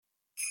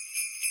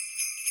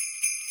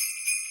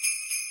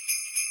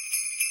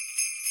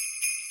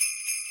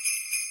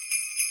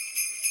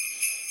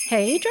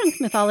Hey, Drunk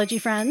Mythology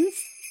friends.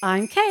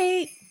 I'm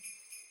Kate.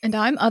 And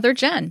I'm Other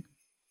Jen.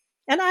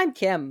 And I'm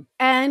Kim.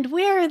 And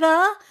we're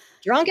the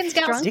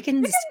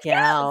Dickens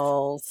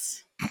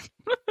Gals. It's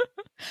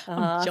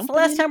the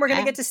last time we're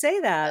going to get to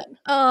say that.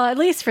 At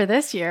least for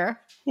this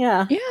year.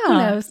 Yeah. Who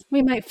knows?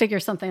 We might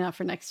figure something out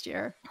for next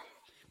year.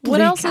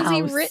 What else has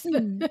he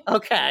written?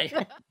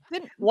 Okay.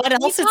 What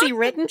else has he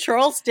written?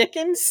 Charles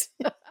Dickens?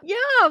 Yeah,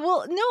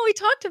 well, no, we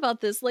talked about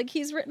this. Like,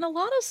 he's written a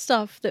lot of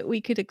stuff that we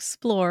could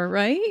explore,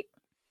 right?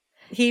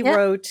 He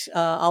wrote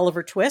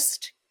Oliver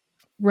Twist.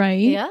 Right.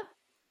 Yeah.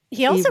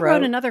 He also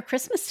wrote another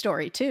Christmas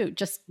story, too.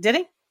 Did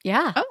he?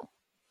 Yeah. Oh.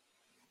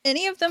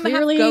 Any of them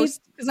Clearly, have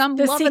ghosts? Because I'm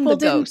loving the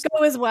ghosts. Didn't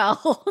go as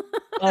well.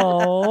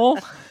 Oh.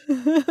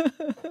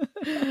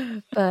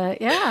 But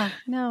yeah,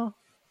 no.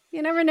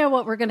 You never know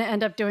what we're going to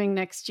end up doing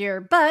next year.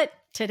 But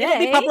today... It'll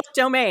be public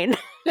domain.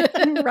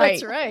 Right.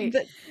 That's right.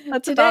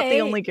 That's about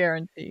the only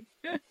guarantee.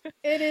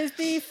 It is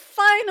the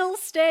final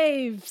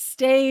stave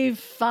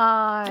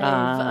 5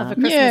 of A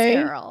Christmas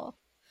Carol.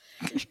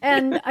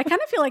 And I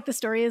kind of feel like the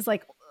story is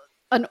like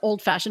an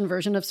old-fashioned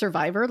version of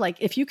Survivor. Like,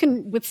 if you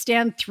can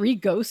withstand 3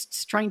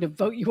 ghosts trying to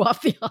vote you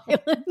off the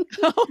island.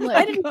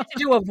 I didn't get to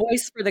do a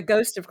voice for the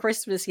Ghost of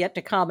Christmas Yet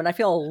to Come, and I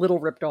feel a little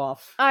ripped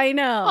off. I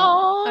know.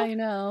 Aww. I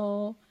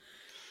know.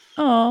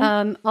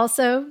 Oh.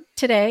 Also,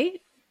 today,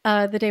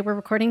 the day we're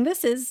recording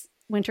this is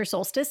winter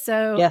solstice.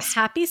 So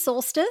happy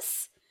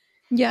solstice.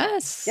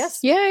 Yes.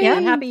 Yay.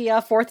 And happy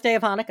 4th day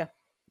of Hanukkah.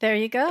 There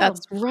you go.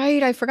 That's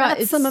right. I forgot.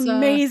 It's some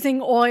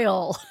amazing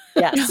oil.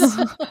 Yes.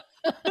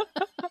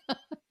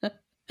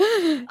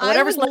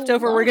 Whatever's left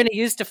over, we're going to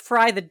use to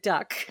fry the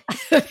duck.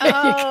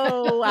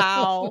 Oh,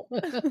 wow.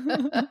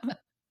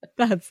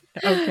 That's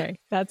okay.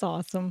 That's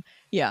awesome.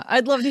 Yeah.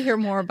 I'd love to hear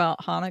more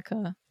about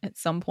Hanukkah at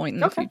some point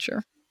in the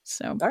future.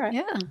 So, all right.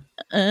 Yeah.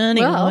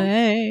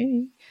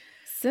 Anyway.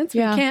 Since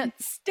we can't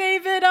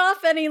stave it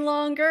off any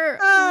longer,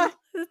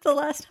 it's the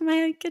last time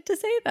I get to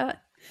say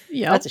that.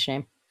 Yeah. That's a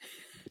shame.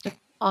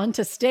 On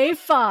to stave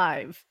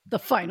 5, the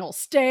final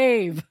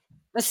stave.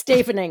 The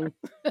stavening.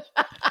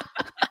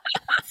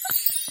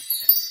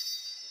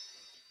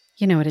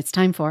 You know what it's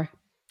time for?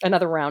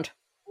 Another round.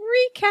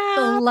 Recap.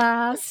 The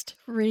last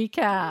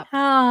recap.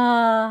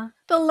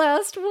 The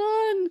last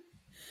one.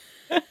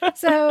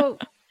 So,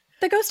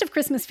 the Ghost of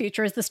Christmas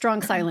Future is the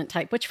strong silent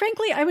type, which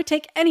frankly I would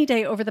take any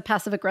day over the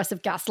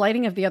passive-aggressive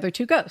gaslighting of the other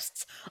 2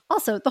 ghosts.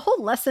 Also, the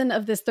whole lesson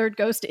of this third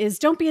ghost is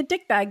don't be a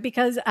dickbag,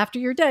 because after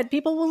you're dead,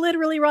 people will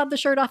literally rob the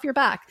shirt off your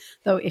back.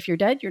 Though if you're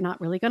dead, you're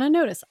not really going to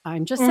notice.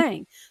 I'm just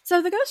saying.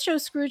 So the ghost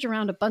shows Scrooge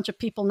around a bunch of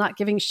people not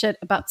giving shit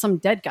about some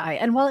dead guy.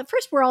 And while at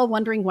first we're all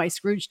wondering why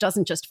Scrooge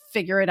doesn't just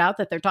figure it out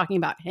that they're talking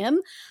about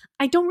him,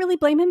 I don't really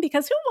blame him,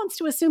 because who wants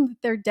to assume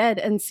that they're dead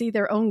and see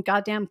their own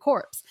goddamn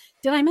corpse?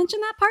 Did I mention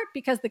that part?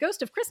 Because the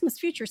Ghost of Christmas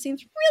Future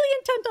seems really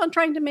intent on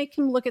trying to make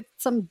him look at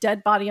some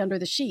dead body under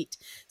the sheet.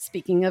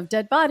 Speaking of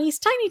dead bodies,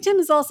 Tiny Tim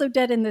is also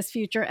dead in this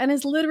future and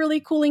is literally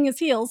cooling his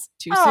heels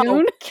too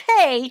soon.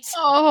 Kate!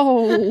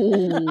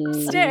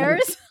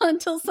 Upstairs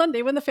until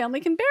Sunday when the family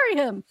can bury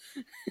him.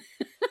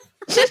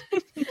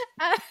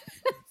 Oh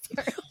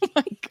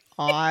my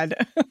God.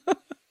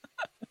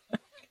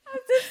 As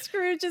if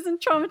Scrooge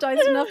isn't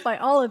traumatized enough by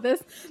all of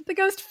this, the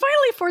ghost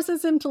finally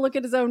forces him to look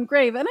at his own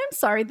grave. And I'm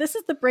sorry, this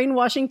is the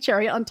brainwashing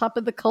cherry on top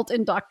of the cult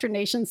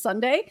indoctrination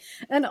sundae.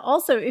 And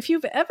also, if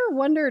you've ever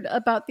wondered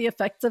about the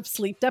effects of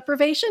sleep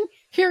deprivation,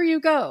 here you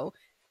go.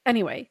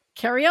 Anyway,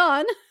 carry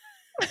on.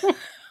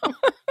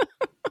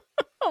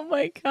 Oh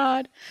my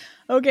God.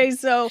 Okay,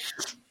 so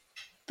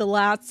the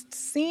last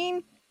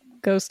scene,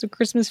 Ghost of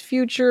Christmas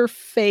Future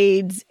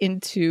fades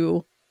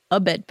into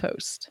a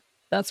bedpost.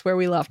 That's where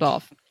we left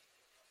off.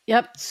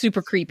 Yep.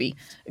 Super creepy.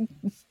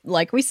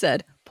 Like we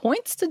said,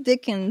 points to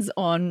Dickens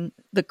on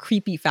the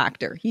creepy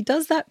factor. He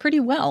does that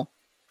pretty well.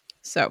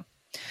 So,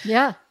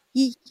 yeah.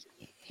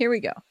 Here we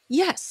go.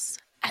 Yes.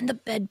 And the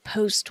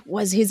bedpost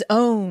was his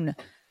own.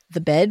 The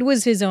bed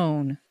was his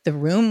own. The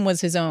room was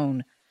his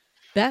own.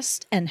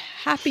 Best and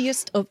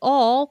happiest of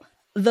all,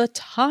 the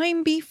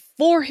time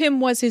before him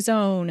was his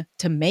own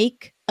to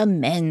make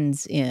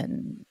amends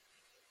in.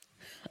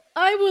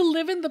 I will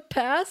live in the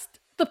past,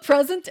 the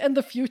present, and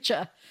the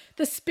future.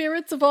 The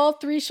spirits of all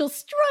 3 shall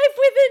strive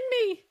within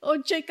me. O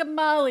Jacob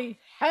Marley,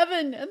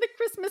 heaven and the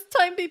Christmas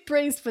time be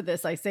praised for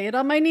this. I say it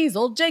on my knees,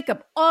 old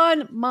Jacob,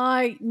 on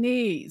my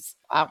knees.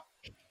 Wow.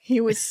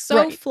 He was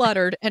so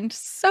fluttered and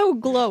so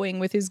glowing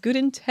with his good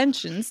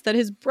intentions that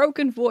his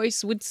broken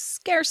voice would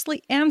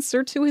scarcely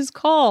answer to his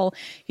call.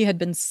 He had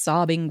been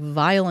sobbing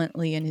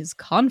violently in his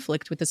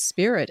conflict with the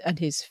spirit, and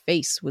his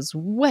face was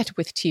wet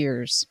with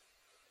tears.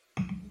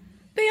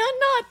 They are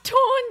not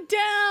torn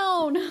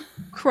down,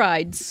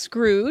 cried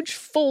Scrooge,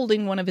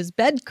 folding one of his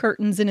bed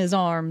curtains in his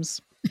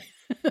arms.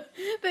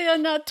 They are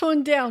not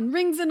torn down,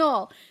 rings and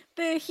all.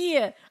 They're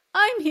here.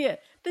 I'm here.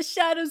 The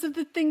shadows of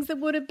the things that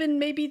would have been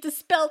maybe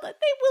dispelled, they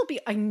will be.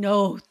 I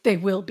know they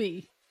will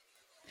be.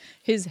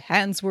 His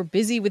hands were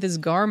busy with his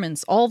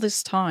garments all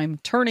this time,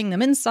 turning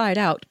them inside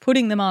out,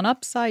 putting them on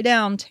upside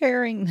down,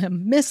 tearing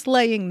them,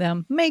 mislaying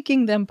them,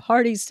 making them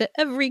parties to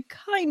every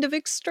kind of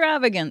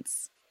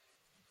extravagance.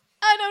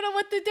 I don't know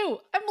what to do.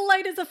 I'm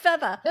light as a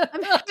feather.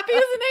 I'm happy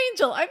as an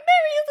angel. I'm merry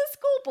as a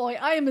schoolboy.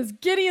 I am as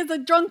giddy as a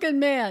drunken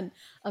man.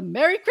 A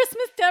Merry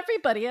Christmas to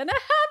everybody and a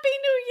Happy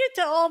New Year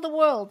to all the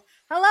world.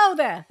 Hello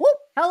there. Whoop,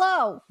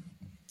 hello.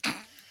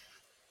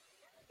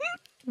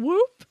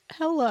 Whoop,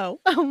 hello.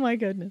 Oh my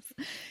goodness.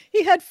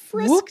 He had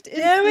frisked into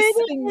the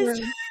sitting room.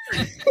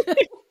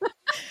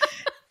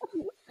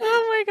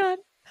 Oh my God.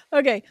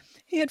 Okay.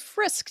 He had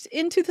frisked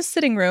into the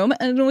sitting room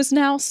and was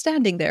now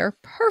standing there,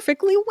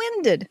 perfectly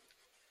winded.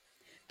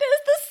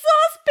 There's the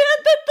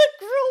saucepan that the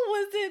grill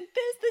was in.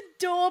 There's the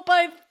door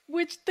by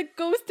which the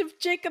ghost of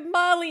Jacob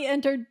Marley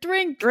entered.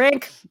 Drink.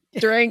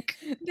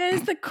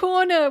 There's the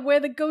corner where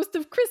the ghost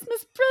of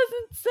Christmas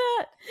presents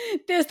sat.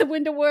 There's the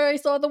window where I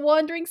saw the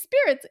wandering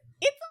spirits.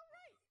 It's all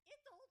right.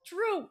 It's all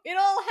true. It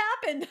all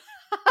happened.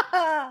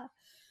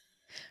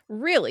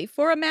 Really,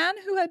 for a man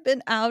who had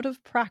been out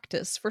of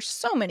practice for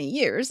so many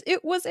years,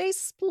 it was a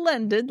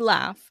splendid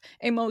laugh,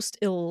 a most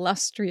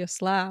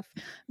illustrious laugh,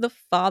 the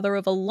father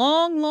of a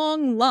long,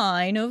 long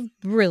line of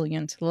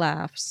brilliant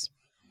laughs.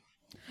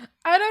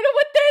 I don't know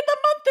what day of the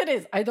month it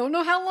is. I don't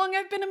know how long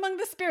I've been among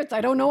the spirits.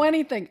 I don't know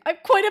anything. I'm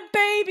quite a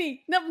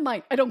baby. Never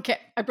mind. I don't care.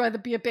 I'd rather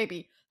be a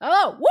baby.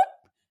 Hello. Whoop.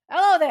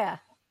 Hello there.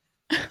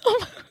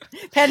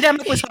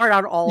 Pandemic was hard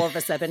on all of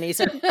us,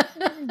 Ebenezer.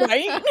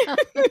 Right?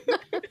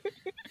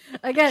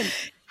 Again,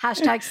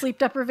 hashtag sleep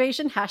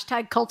deprivation,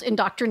 hashtag cult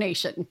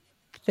indoctrination.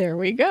 There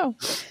we go.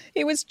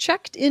 He was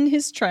checked in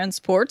his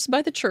transports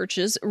by the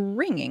churches,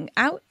 ringing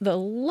out the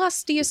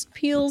lustiest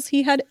peals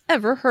he had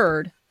ever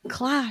heard.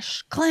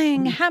 Clash,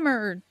 clang,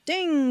 hammer,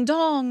 ding,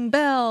 dong,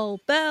 bell,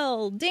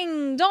 bell,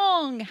 ding,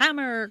 dong,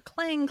 hammer,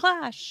 clang,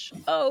 clash.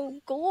 Oh,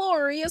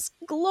 glorious,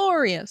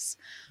 glorious.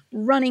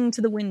 Running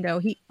to the window,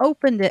 he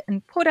opened it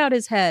and put out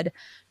his head.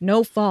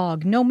 No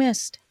fog, no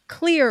mist.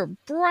 Clear,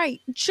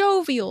 bright,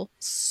 jovial,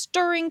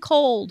 stirring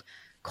cold.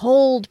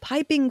 Cold,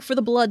 piping for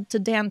the blood to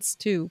dance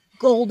to.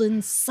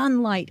 Golden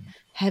sunlight,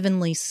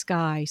 heavenly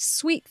sky,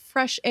 sweet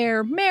fresh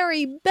air,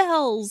 merry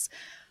bells.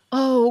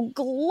 Oh,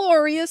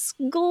 glorious,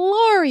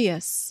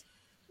 glorious.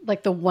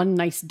 Like the one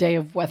nice day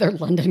of weather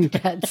London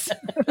gets.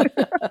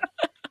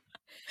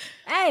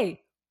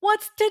 Hey,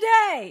 what's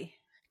today?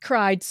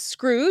 Cried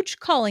Scrooge,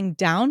 calling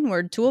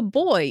downward to a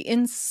boy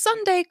in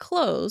Sunday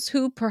clothes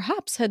who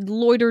perhaps had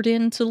loitered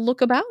in to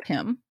look about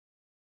him.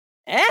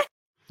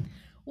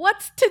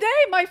 What's today,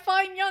 my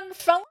fine young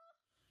fellow?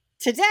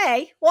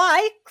 Today?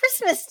 Why,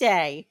 Christmas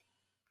Day.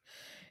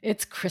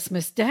 It's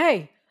Christmas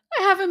Day.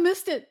 I haven't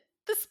missed it.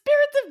 The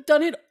spirits have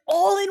done it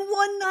all in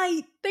one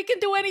night. They can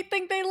do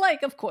anything they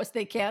like. Of course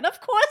they can.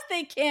 Of course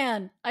they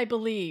can. I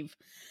believe.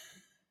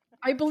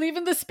 I believe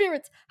in the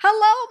spirits.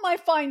 Hello, my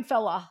fine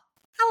fella.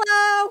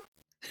 Hello.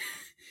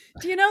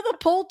 Do you know the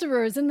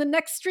poulterers in the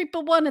next street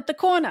but one at the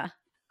corner?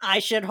 I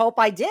should hope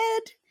I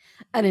did.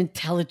 An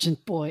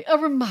intelligent boy, a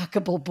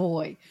remarkable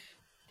boy.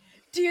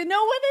 Do you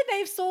know whether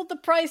they've sold the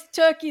prize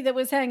turkey that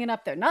was hanging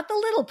up there? Not the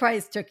little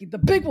prize turkey, the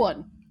big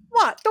one.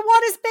 What, the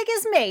one as big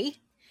as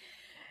me?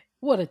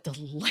 What a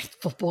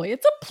delightful boy.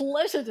 It's a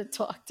pleasure to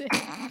talk to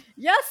him.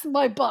 Yes,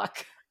 my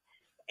buck.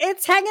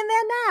 It's hanging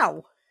there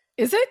now.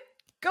 Is it?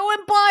 Go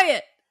and buy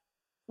it.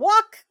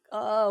 Walk.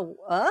 No,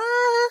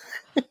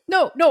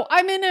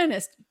 I'm in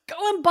earnest. Go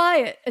and buy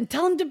it and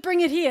tell him to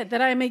bring it here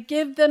that I may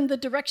give them the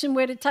direction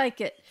where to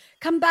take it.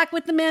 Come back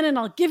with the man and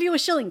I'll give you a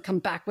shilling. Come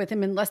back with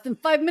him in less than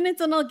 5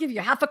 minutes and I'll give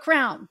you half a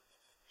crown.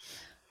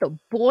 The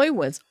boy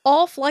was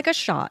off like a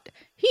shot.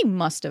 He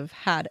must have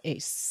had a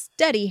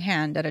steady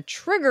hand at a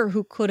trigger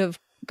who could have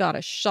got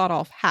a shot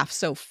off half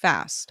so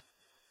fast.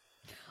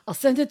 I'll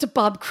send it to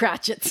Bob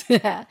Cratchit.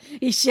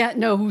 He shan't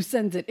know who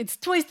sends it. It's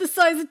twice the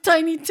size of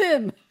Tiny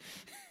Tim.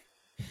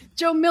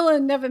 Joe Miller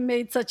never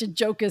made such a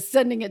joke as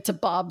sending it to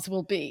Bob's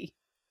will be.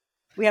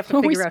 We have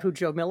to figure out who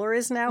Joe Miller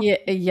is now?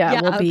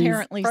 Yeah, will be.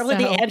 Apparently Probably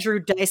so. the Andrew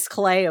Dice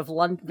Clay of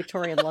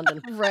Victorian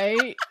London.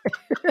 Right?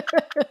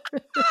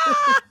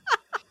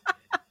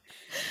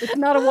 It's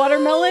not a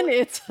watermelon,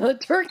 it's a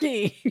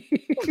turkey.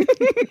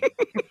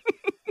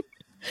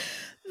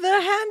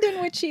 The hand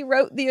in which he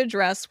wrote the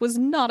address was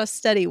not a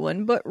steady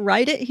one, but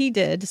write it he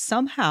did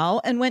somehow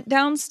and went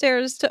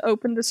downstairs to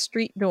open the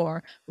street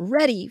door,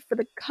 ready for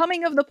the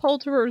coming of the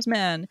poulterer's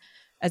man.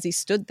 As he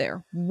stood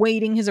there,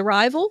 waiting his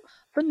arrival,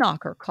 the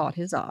knocker caught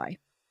his eye.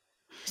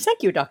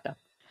 Thank you, Doctor.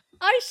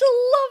 I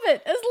shall love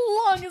it as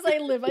long as I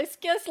live. I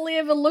scarcely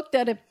ever looked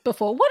at it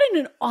before. What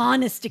an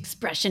honest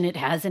expression it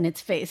has in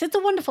its face. It's a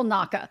wonderful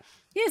knocker.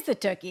 Here's the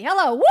turkey.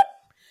 Hello, whoop!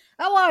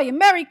 How are you?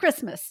 Merry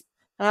Christmas.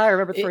 I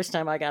remember the first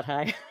time I got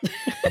high.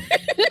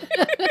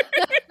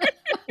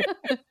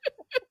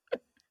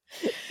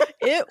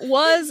 It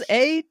was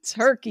a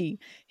turkey.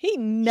 He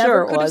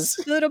never could have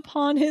stood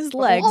upon his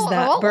legs,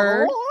 that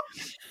bird.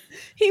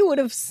 He would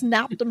have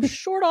snapped them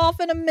short off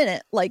in a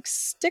minute like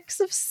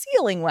sticks of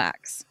sealing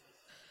wax.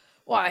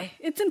 Why,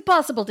 it's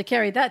impossible to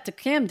carry that to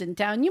Camden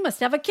Town. You must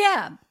have a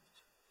cab.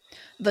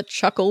 The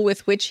chuckle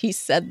with which he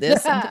said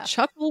this, and the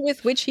chuckle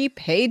with which he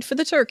paid for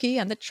the turkey,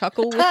 and the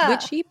chuckle with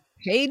which he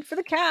paid for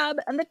the cab,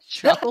 and the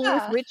chuckle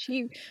with which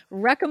he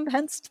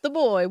recompensed the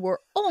boy were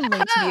only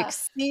to be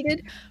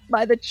exceeded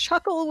by the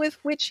chuckle with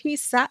which he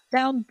sat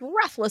down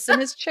breathless in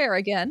his chair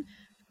again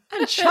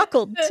and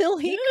chuckled till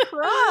he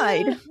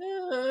cried.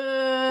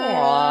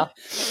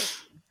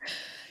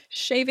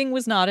 Shaving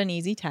was not an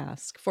easy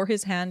task, for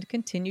his hand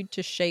continued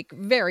to shake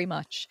very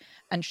much,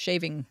 and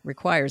shaving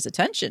requires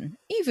attention,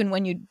 even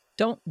when you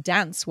don't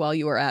dance while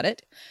you are at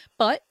it.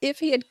 But if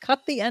he had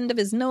cut the end of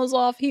his nose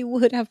off, he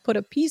would have put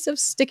a piece of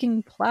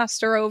sticking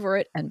plaster over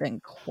it and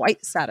been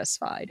quite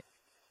satisfied.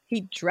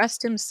 He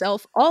dressed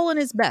himself all in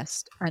his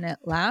best, and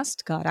at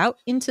last got out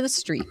into the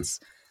streets.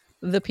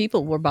 The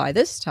people were by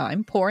this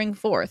time pouring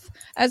forth,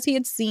 as he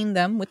had seen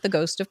them with the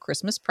Ghost of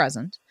Christmas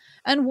Present,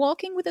 and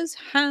walking with his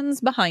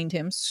hands behind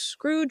him,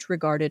 Scrooge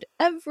regarded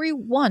every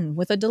one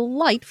with a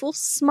delightful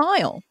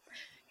smile.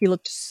 He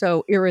looked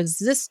so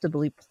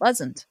irresistibly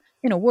pleasant,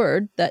 in a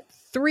word, that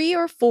 3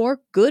 or 4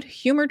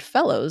 good-humored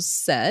fellows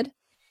said,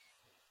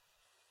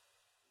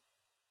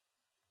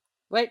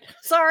 Wait,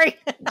 sorry.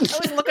 I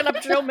was looking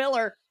up Joe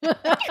Miller.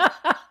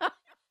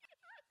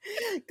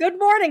 Good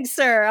morning,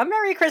 sir. A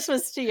Merry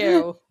Christmas to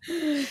you.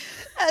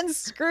 And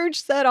Scrooge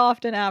said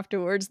often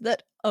afterwards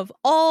that of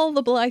all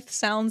the blithe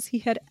sounds he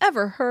had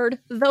ever heard,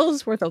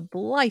 those were the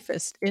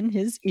blithest in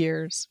his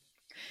ears.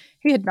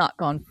 He had not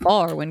gone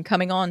far when,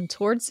 coming on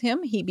towards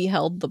him, he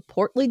beheld the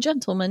portly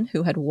gentleman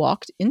who had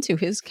walked into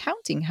his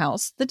counting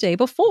house the day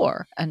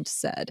before, and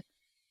said,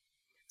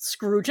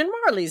 Scrooge and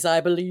Marley's, I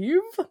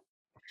believe.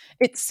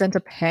 It sent a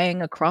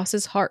pang across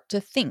his heart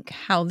to think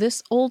how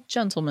this old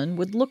gentleman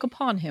would look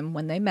upon him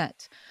when they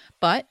met,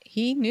 but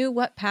he knew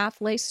what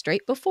path lay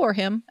straight before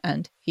him,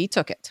 and he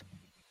took it.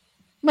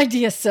 My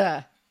dear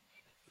sir,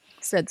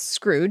 said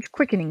Scrooge,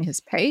 quickening his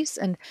pace,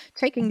 and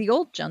taking the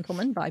old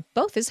gentleman by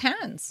both his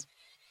hands.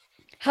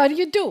 How do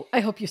you do? I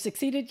hope you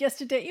succeeded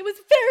yesterday. It was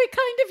very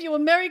kind of you. A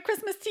Merry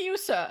Christmas to you,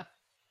 sir.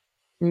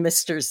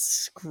 Mr.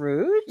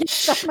 Scrooge?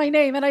 Yes, that's my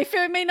name, and I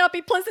fear it may not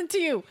be pleasant to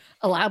you.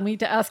 Allow me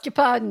to ask your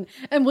pardon,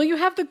 and will you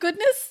have the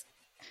goodness?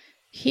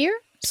 Here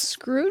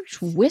Scrooge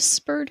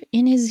whispered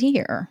in his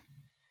ear.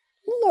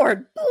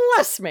 Lord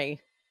bless me,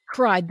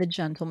 cried the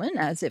gentleman,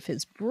 as if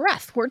his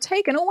breath were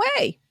taken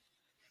away.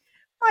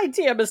 My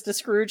dear Mr.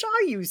 Scrooge,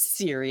 are you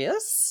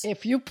serious?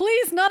 If you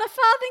please, not a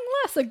farthing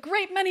less. A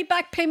great many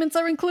back payments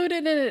are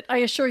included in it, I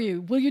assure you.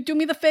 Will you do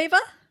me the favor?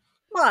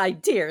 My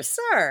dear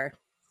sir,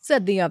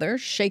 said the other,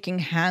 shaking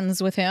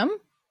hands with him.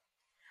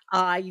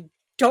 I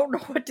don't know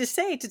what to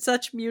say to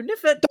such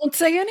munificent... Don't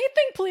say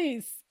anything,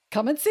 please.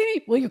 Come and see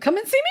me. Will you come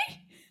and see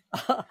me?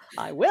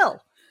 I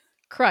will,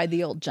 cried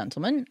the old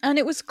gentleman, and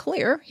it was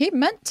clear he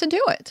meant to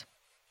do it.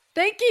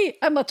 Thank ye.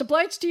 I'm much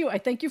obliged to you. I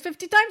thank you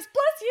 50 times.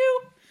 Bless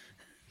you.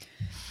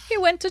 He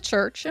went to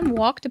church and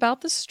walked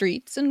about the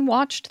streets and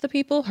watched the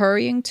people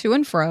hurrying to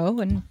and fro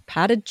and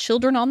patted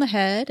children on the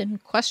head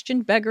and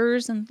questioned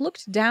beggars and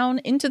looked down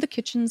into the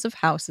kitchens of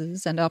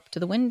houses and up to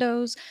the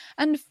windows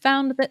and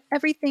found that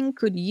everything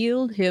could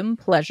yield him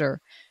pleasure.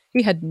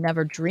 He had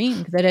never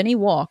dreamed that any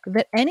walk,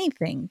 that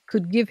anything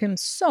could give him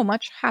so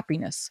much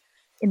happiness.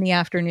 In the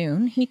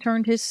afternoon, he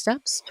turned his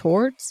steps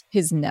towards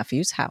his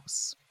nephew's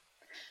house.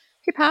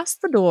 He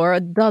passed the door a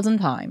dozen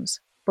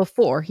times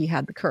before he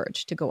had the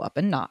courage to go up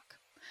and knock.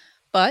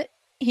 But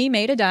he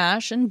made a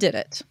dash and did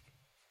it.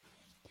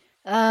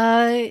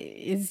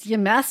 Is your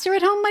master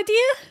at home, my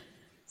dear?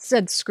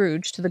 Said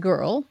Scrooge to the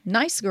girl.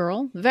 Nice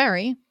girl,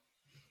 very.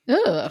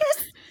 Ugh.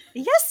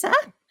 Yes, sir.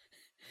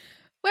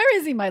 Where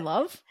is he, my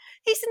love?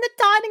 He's in the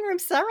dining room,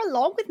 sir,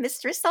 along with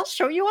mistress. I'll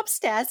show you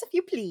upstairs, if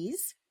you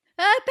please.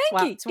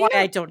 Thank you. That's why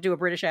I don't do a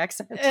British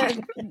accent.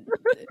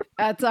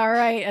 That's all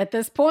right. At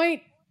this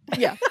point,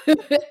 yeah,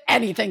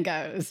 anything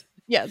goes.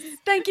 Yes.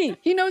 Thank you.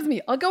 He knows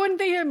me. I'll go in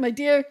there, my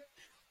dear.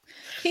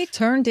 He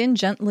turned in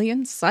gently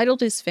and sidled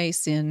his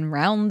face in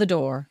round the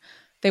door.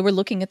 They were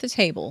looking at the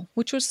table,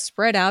 which was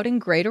spread out in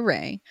great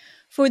array,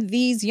 for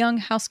these young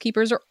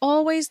housekeepers are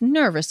always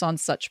nervous on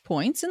such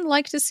points and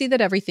like to see that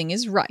everything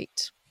is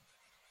right.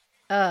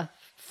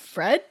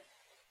 Fred?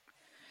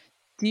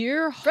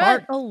 Dear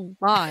heart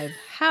alive,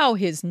 how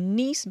his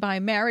niece by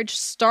marriage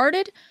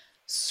started!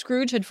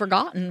 Scrooge had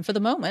forgotten for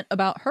the moment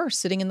about her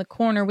sitting in the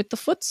corner with the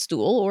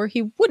footstool, or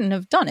he wouldn't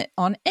have done it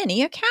on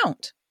any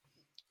account.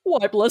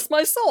 Why, bless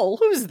my soul,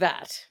 who's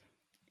that?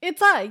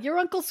 It's I, your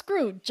Uncle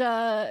Scrooge.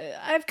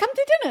 I've come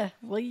to dinner.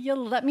 Will you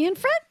let me in,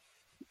 Fred?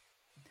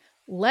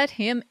 Let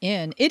him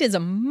in. It is a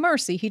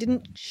mercy he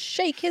didn't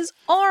shake his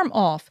arm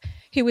off.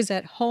 He was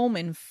at home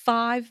in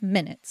 5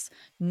 minutes.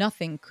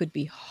 Nothing could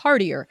be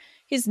heartier.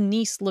 His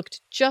niece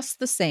looked just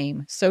the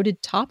same. So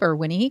did Topper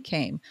when he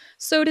came.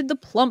 So did the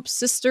plump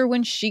sister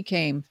when she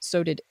came.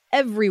 So did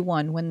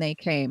everyone when they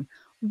came.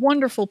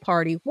 Wonderful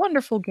party,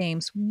 wonderful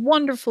games,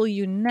 wonderful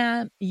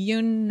unanimity.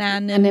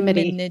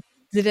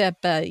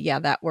 Yeah,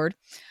 that word.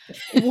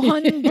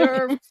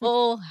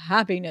 Wonderful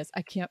happiness.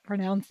 I can't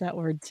pronounce that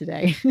word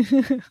today.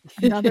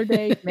 Another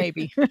day,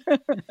 maybe.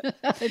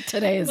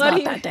 Today is But not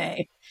he- that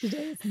day.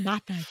 Today is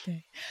not that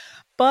day.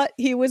 But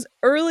he was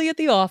early at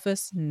the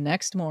office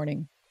next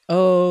morning.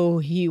 Oh,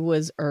 he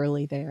was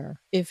early there.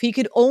 If he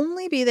could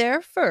only be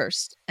there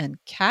first and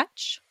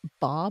catch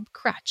Bob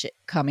Cratchit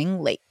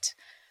coming late.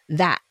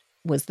 That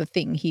was the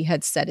thing he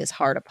had set his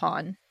heart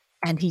upon.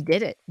 And he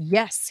did it.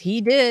 Yes,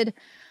 he did.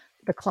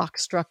 The clock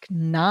struck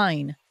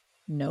 9.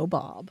 No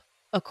Bob.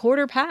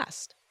 1/4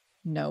 past.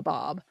 No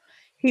Bob.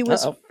 He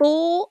was Uh-oh.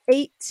 full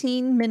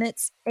 18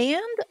 minutes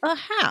and a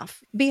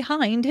half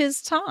behind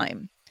his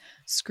time.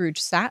 Scrooge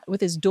sat with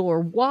his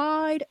door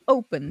wide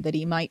open that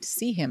he might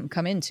see him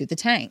come into the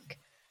tank.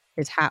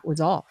 His hat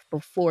was off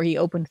before he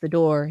opened the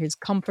door, his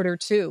comforter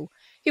too.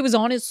 He was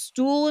on his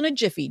stool in a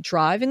jiffy,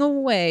 driving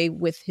away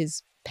with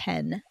his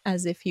pen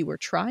as if he were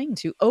trying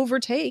to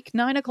overtake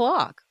 9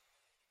 o'clock.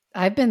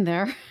 I've been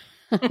there.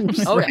 I'm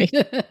just All right.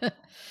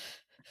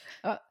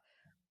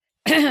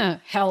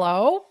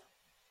 Hello?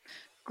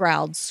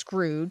 Growled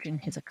Scrooge in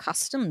his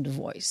accustomed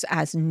voice,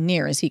 as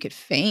near as he could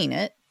feign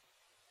it.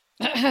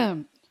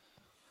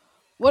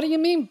 What do you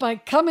mean by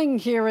coming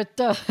here at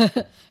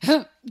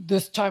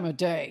this time of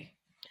day?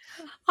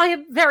 I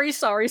am very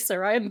sorry,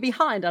 sir. I am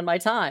behind on my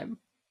time.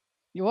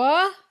 You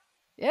are?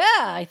 Yeah,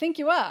 I think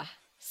you are.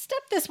 Step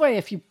this way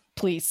if you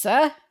please,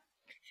 sir.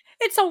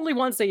 It's only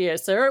once a year,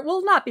 sir. It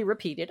will not be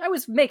repeated. I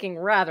was making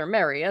rather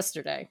merry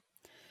yesterday.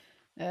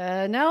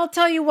 Now I'll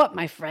tell you what,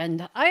 my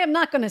friend. I am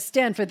not going to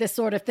stand for this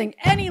sort of thing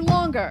any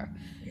longer.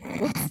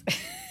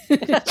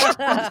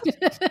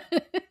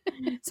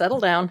 Settle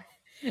down.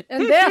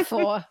 And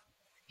therefore,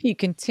 He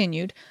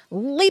continued,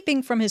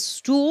 leaping from his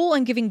stool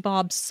and giving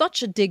Bob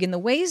such a dig in the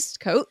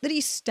waistcoat that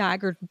he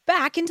staggered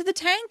back into the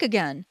tank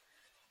again.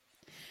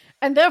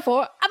 I'm about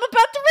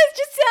to raise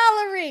your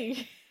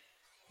salary.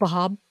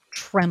 Bob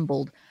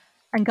trembled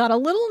and got a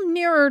little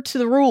nearer to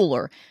the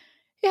ruler.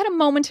 He had a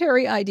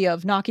momentary idea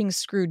of knocking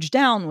Scrooge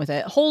down with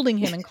it, holding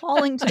him and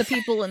calling to the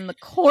people in the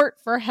court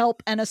for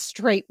help and a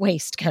straight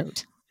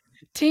waistcoat.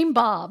 Team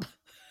Bob.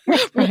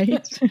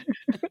 Right?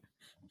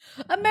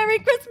 A Merry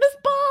Christmas,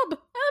 Bob!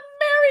 A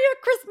merrier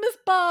Christmas,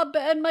 Bob!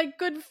 And my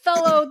good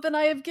fellow than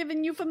I have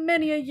given you for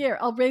many a year.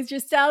 I'll raise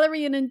your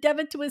salary and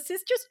endeavor to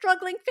assist your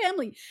struggling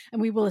family.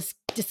 And we will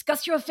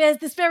discuss your affairs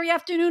this very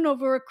afternoon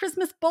over a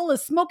Christmas bowl of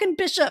smoking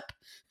bishop.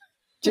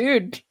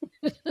 Dude.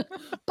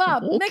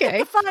 Bob, make up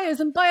the fires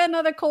and buy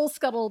another coal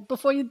scuttle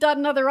before you dot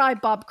another I,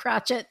 Bob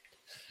Cratchit.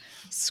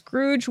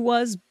 Scrooge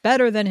was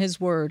better than his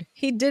word.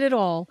 He did it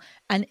all,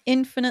 and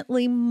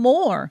infinitely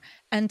more.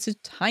 And to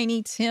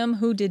Tiny Tim,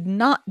 who did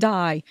not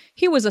die,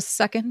 he was a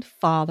second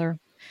father.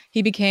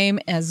 He became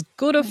as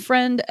good a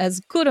friend, as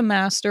good a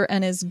master,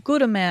 and as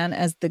good a man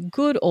as the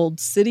good old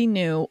city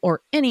knew,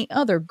 or any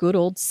other good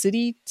old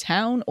city,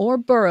 town, or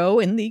borough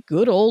in the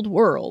good old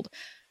world.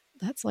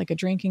 That's like a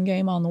drinking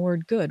game on the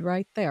word good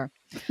right there.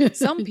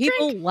 Some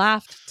people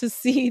laughed to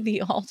see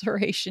the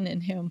alteration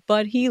in him,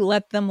 but he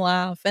let them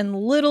laugh and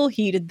little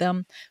heeded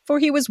them, for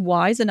he was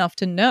wise enough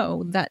to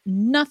know that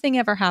nothing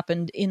ever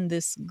happened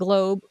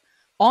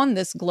on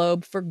this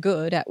globe for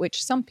good at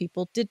which some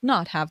people did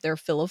not have their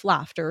fill of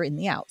laughter in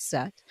the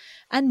outset,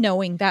 and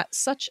knowing that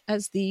such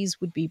as these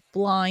would be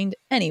blind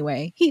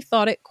anyway, he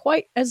thought it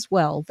quite as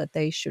well that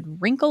they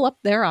should wrinkle up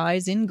their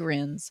eyes in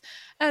grins,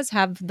 as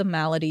have the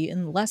malady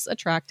in less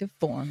attractive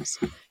forms.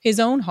 His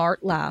own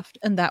heart laughed,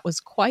 and that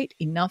was quite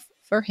enough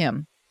for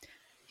him.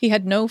 He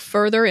had no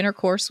further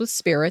intercourse with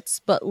spirits,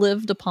 but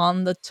lived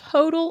upon the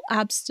total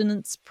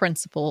abstinence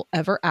principle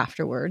ever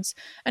afterwards,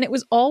 and it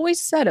was always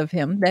said of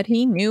him that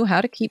he knew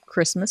how to keep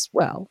Christmas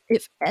well,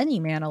 if any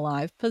man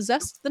alive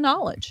possessed the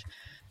knowledge.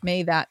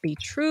 May that be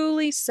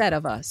truly said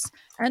of us,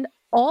 and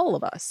all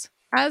of us,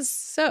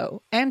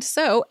 so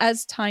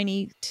as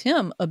Tiny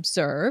Tim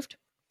observed,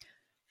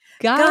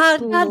 God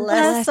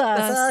bless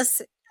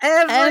us.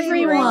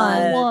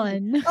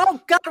 Everyone. Oh,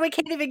 God, we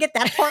can't even get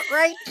that part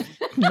right.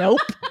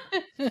 Nope.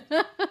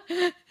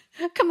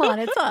 Come on,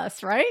 it's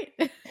us, right?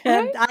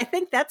 And I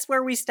think that's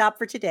where we stop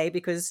for today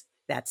because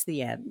that's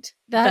the end.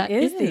 That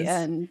is the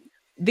end.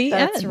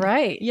 That's end.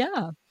 Right.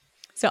 Yeah.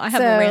 So I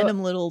have a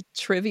random little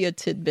trivia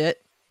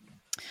tidbit.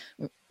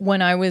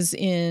 When I was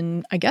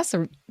in, I guess,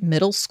 a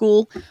middle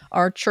school,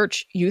 our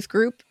church youth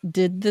group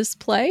did this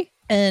play,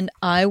 and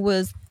I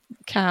was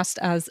cast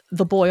as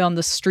the boy on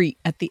the street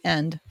at the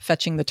end,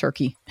 fetching the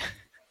turkey.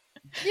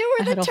 You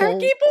were the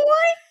turkey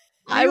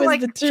boy? I was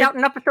like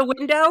shouting up at the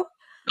window.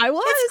 I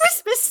was.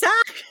 It's Christmas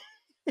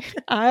time.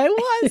 I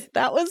was.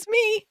 That was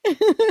me.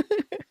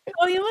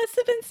 Oh, you must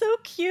have been so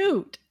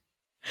cute.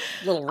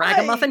 Little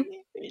ragamuffin.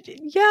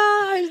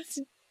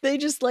 They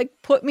just like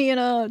put me in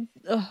a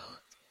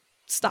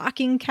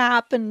stocking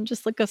cap and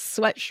just like a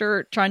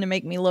sweatshirt, trying to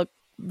make me look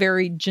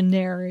very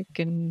generic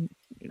and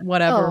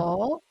whatever.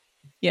 Oh.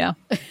 Yeah.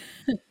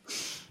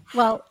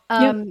 Well,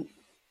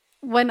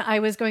 when I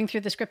was going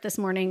through the script this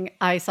morning,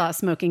 I saw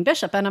Smoking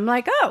Bishop, and I'm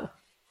like, oh,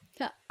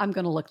 I'm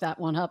going to look that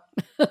one up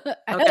ahead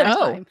of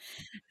time.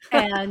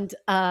 And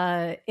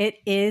it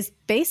is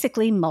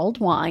basically mulled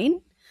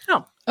wine.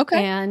 Oh,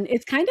 Okay. And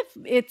it's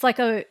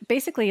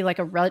basically like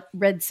a red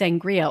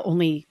sangria,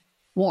 only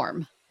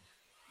warm.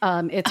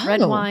 It's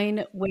red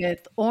wine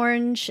with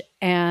orange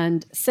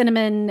and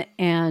cinnamon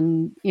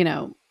and,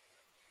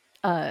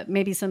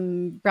 maybe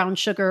some brown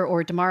sugar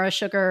or Demerara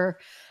sugar.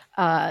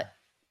 Yeah.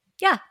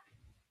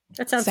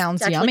 that sounds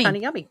yummy. actually kind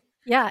of yummy.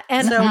 Yeah.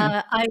 And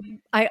So-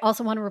 I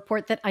also want to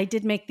report that I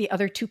did make the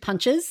other 2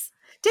 punches.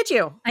 Did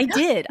you? I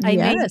did. I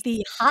Yes. made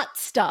the hot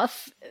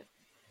stuff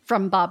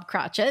from Bob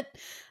Cratchit.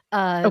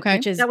 Okay.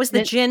 Which is That was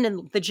the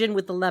gin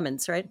with the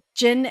lemons, right?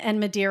 gin and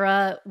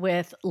Madeira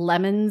with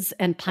lemons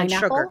and pineapple.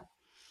 sugar.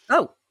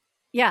 Oh,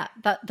 Yeah,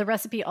 the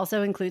recipe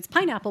also includes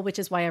pineapple, which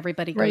is why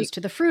everybody goes Right. to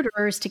the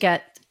fruiterers to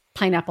get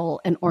pineapple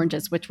and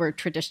oranges, which were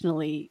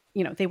traditionally,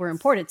 they were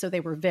imported. So they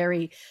were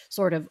very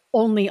sort of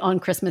only on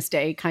Christmas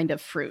Day kind of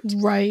fruit.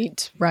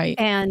 Right.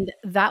 And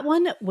that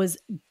one was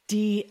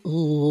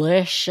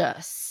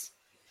delicious.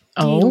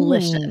 Oh.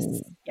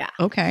 Delicious. Yeah.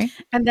 Okay.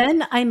 And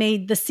then I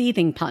made the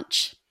seething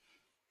punch.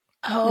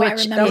 Oh,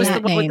 Which- that was the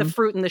that one with name. the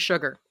fruit and the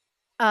sugar.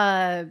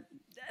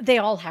 They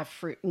all have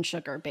fruit and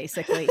sugar,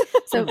 basically.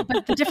 So,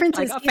 but the difference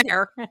is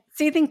fair.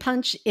 seething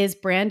punch is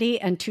brandy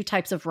and 2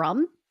 types of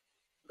rum,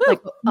 like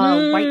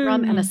white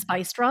rum and a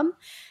spiced rum.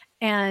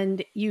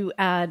 And you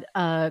add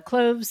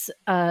cloves,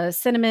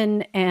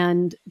 cinnamon,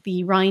 and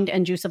the rind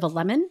and juice of a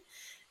lemon,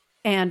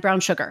 and brown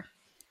sugar.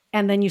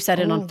 And then you set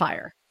it on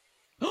fire.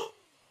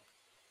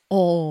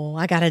 Oh,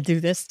 I got to do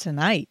this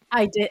tonight.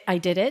 I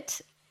did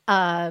it.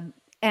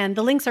 And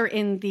the links are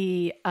in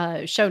the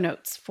show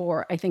notes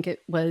for, I think it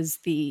was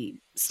the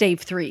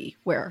Stave 3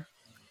 where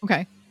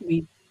Okay.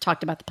 we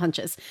talked about the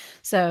punches.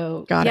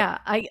 So Got it. yeah,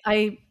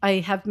 I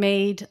have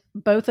made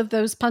both of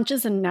those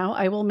punches, and now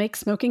I will make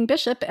Smoking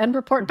Bishop and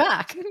report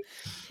back.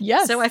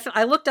 Yes. So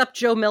I looked up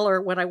Joe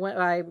Miller when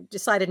I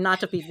decided not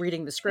to be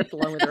reading the script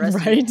along with the rest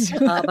of Right. it.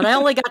 But I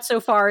only got so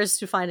far as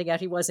to finding out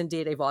he was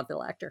indeed a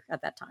vaudeville actor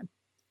at that time.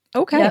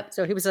 Okay. Yep.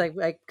 So he was a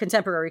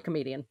contemporary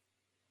comedian.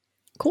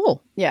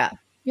 Cool. Yeah.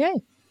 Yay.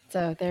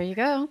 So there you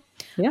go.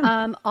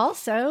 Yeah.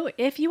 Also,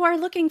 if you are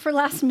looking for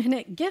last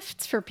minute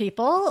gifts for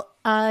people,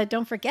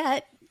 don't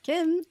forget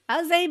Kim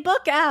has a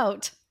book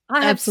out.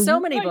 I have so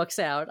Absolutely. many books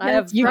out.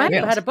 That's right.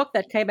 I had a book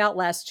that came out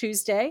last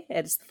Tuesday.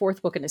 It's the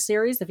 4th book in a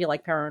series. If you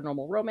like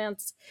paranormal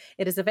romance,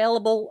 it is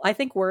available, I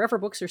think, wherever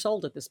books are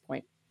sold at this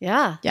point.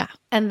 Yeah. Yeah.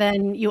 And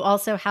then you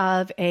also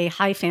have a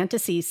high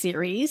fantasy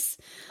series.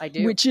 I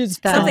do. Which is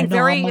Something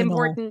very phenomenal.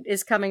 important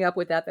is coming up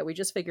with that we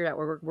just figured out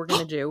we're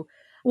going to do.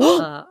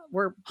 Whoa.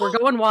 We're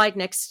going wide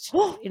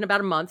in about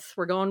a month.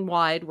 We're going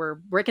wide. We're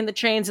breaking the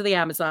chains of the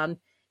Amazon,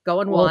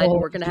 going wide. Whoa.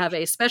 And we're going to have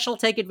a special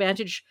take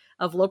advantage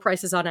of low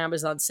prices on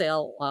Amazon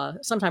sale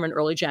sometime in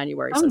early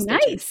January. Oh, So stay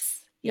tuned.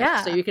 nice.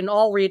 Yeah. So you can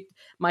all read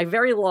my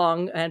very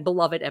long and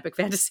beloved epic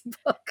fantasy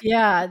book.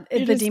 Yeah,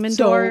 It The is Demon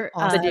so Door.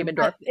 awesome. The Demon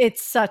Door.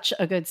 It's such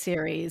a good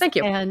series. Thank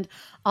you. And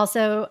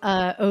also,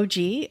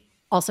 OG,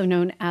 also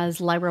known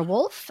as Lyra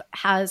Wolf,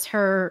 has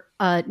her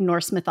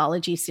Norse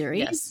mythology series.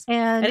 Yes.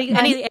 And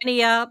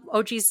Any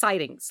OG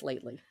sightings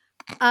lately?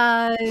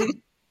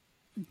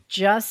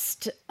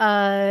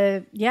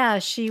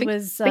 she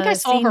was think I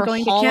saw seen her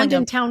going to hauling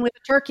Camden a- Town with a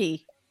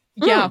turkey,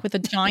 Yeah, with a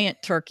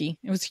giant turkey.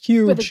 It was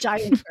huge. with a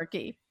giant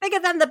turkey. Bigger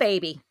than the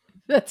baby.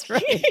 That's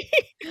right.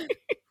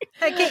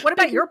 Hey, Kate, what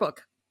about your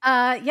book?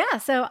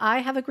 So I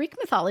have a Greek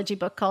mythology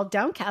book called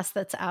Downcast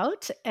that's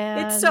out.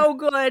 And It's so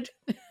good.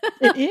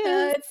 It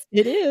is.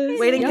 It is.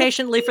 Waiting Yep.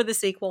 patiently for the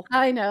sequel.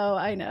 I know.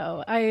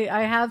 I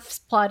have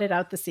plotted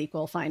out the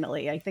sequel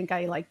finally. I think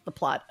I like the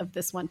plot of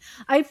this one.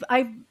 I've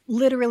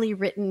literally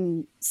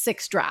written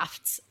 6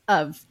 drafts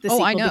of the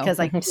Oh, I sequel know.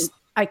 because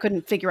I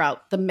couldn't figure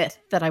out the myth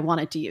that I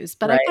wanted to use,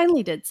 but Right. I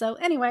finally did. So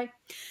anyway,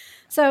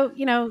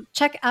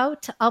 check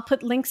out. I'll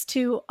put links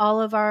to all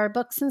of our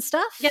books and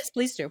stuff. Yes,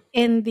 please do.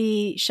 In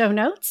the show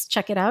notes.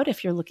 Check it out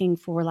if you're looking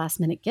for last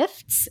minute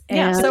gifts.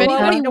 Yeah. And, So, If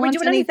anybody are we wants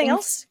doing anything anything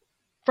else?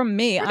 From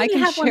me, we're I gonna can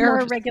have one share.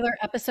 more regular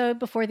episode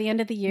before the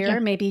end of the year. Yeah.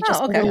 Maybe Oh,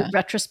 just okay. a little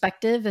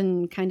retrospective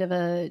and kind of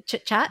a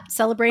chit chat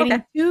celebrating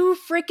Okay. 2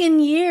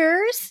 freaking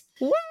years.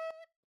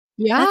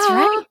 Yeah, That's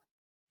right.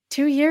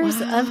 2 years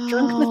of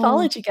drunk Wow.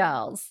 mythology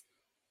gals.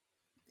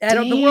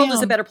 The world is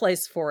a Damn. better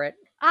place for it.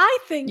 I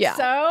think Yeah.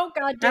 so.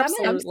 God damn it.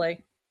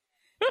 Absolutely.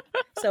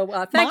 So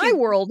thank My you.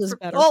 world is for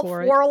better all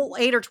for it.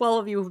 8 or 12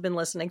 of you who've been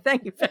listening.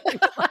 Thank you very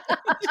much.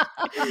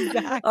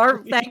 Exactly.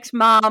 Or thanks,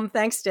 Mom.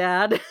 Thanks,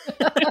 Dad.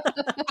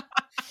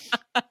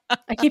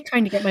 I keep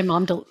trying to get my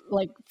mom to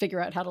figure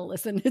out how to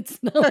listen. It's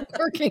not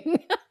working.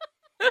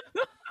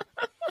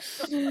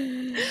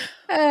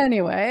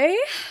 Anyway,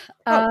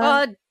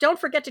 Don't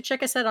forget to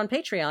check us out on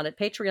Patreon at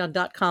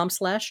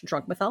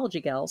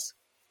patreon.com/drunkmythologygals.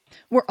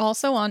 We're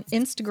also on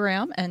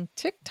Instagram and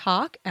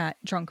TikTok at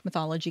Drunk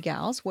Mythology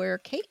Gals, where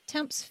Kate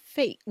tempts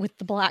fate with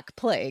the Black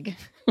Plague.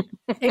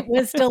 it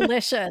was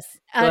delicious.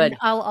 Good. And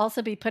I'll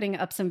also be putting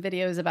up some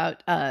videos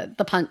about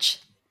the punch.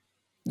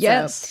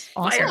 Yes.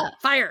 Awesome.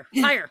 Fire.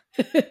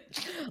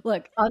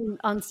 Look,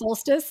 on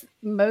Solstice,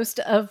 most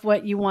of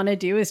what you want to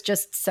do is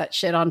just set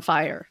shit on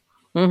fire.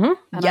 Mm-hmm.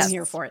 And Yes. I'm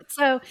here for it.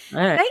 So All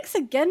right. thanks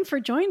again for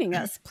joining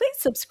us. Please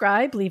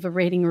subscribe, leave a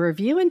rating or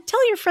review, and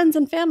tell your friends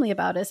and family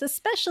about us,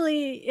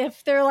 especially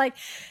if they're like,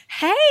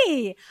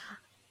 hey,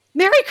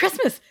 Merry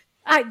Christmas.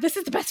 This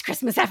is the best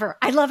Christmas ever.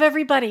 I love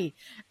everybody.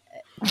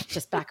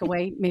 Just back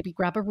away, maybe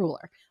grab a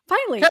ruler.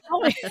 Finally,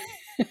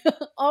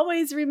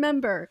 always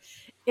remember,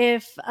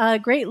 if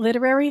great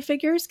literary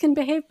figures can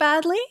behave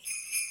badly,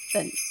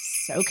 then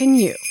so can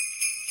you.